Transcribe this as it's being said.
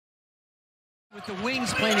With the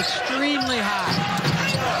wings playing extremely high.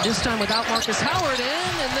 This time without Markus Howard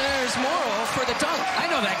in, and there's Morrow for the dunk. I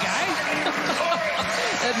know that guy.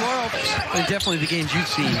 Ed Morrow. And definitely the games you've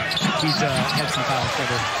seen, he's had some foul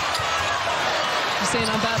trouble. He's saying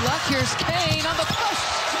on bad luck. Here's Kane on the push.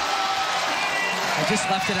 I just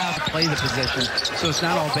left it out to play the position, so it's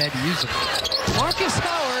not all bad to use it. Markus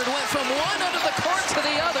Howard went from one end of the court to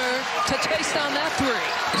the other to chase down that three.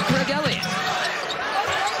 It's Greg Elliott.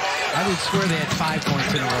 I would swear they had 5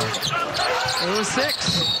 points in a row. It was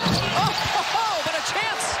 6. Oh, but a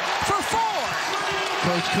chance for 4.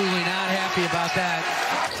 Coach Cooley not happy about that.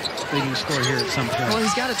 They can score here at some point. Well,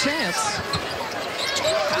 he's got a chance.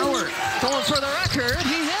 Howard going for the record.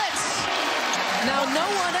 He hits. Now, no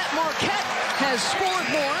one at Marquette has scored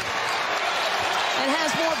more and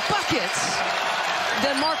has more buckets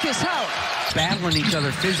than Markus Howard. Battling each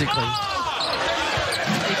other physically.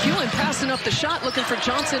 McEwen passing up the shot, looking for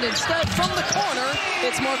Johnson instead. From the corner,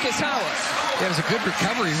 it's Markus Howard. That was a good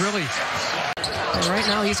recovery, really. And right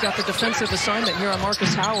now, he's got the defensive assignment here on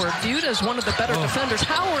Markus Howard, viewed as one of the better defenders.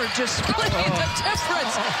 Howard just split the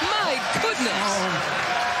difference. My goodness.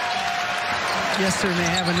 Yes, sir, may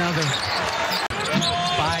have another.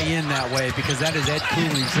 Buy in that way, because that is Ed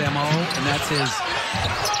Cooley's MO, and that's his.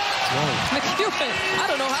 Whoa. McEwen, I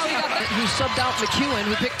don't know how he got that. Who subbed out McEwen,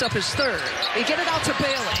 who picked up his third. They get it out to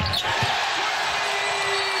Bailey.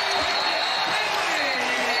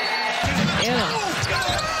 Anna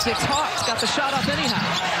gets Hawks, got the shot up anyhow.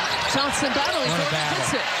 Johnson battling for it,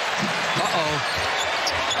 hits it.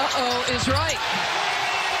 Uh-oh is right.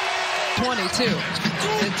 22.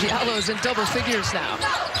 And Diallo's in double figures now.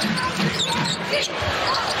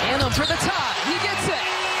 Anna for the top. He gets it.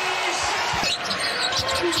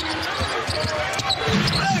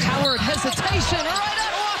 Howard hesitation right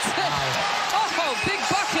at Watson. Oh, big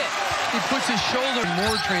bucket. He puts his shoulder in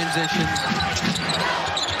more transition.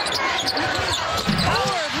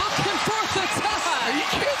 Howard looking for the tie. Are you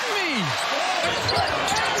kidding me?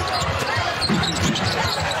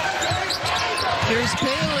 Here's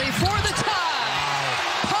Bailey for the tie.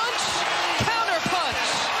 Punch, counter punch.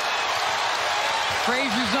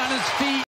 Frazier's on his feet.